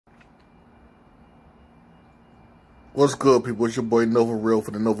What's good, people? It's your boy Nova Real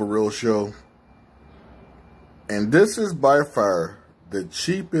for the Nova Real Show. And this is by far the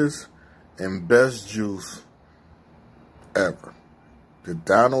cheapest and best juice ever. The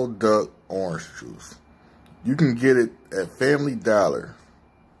Donald Duck Orange Juice. You can get it at Family Dollar.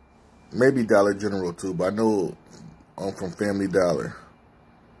 Maybe Dollar General too, but I know I'm from Family Dollar.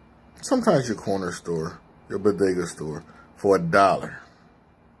 Sometimes your corner store, your bodega store, for $1.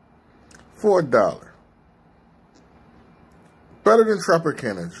 For $1. Better than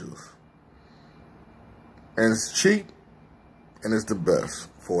Tropicana juice. And it's cheap, and it's the best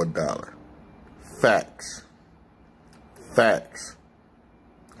for $1. Facts. Facts.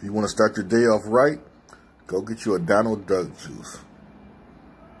 If you want to start your day off right, go get you a Donald Duck juice.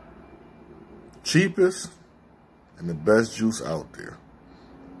 Cheapest and the best juice out there.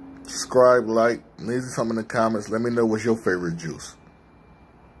 Subscribe, like, leave something in the comments. Let me know what's your favorite juice.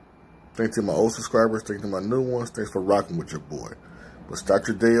 Thanks to my old subscribers. Thanks to my new ones. Thanks for rocking with your boy. But start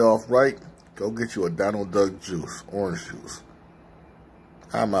your day off right. Go get you a Donald Duck juice, orange juice.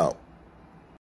 I'm out.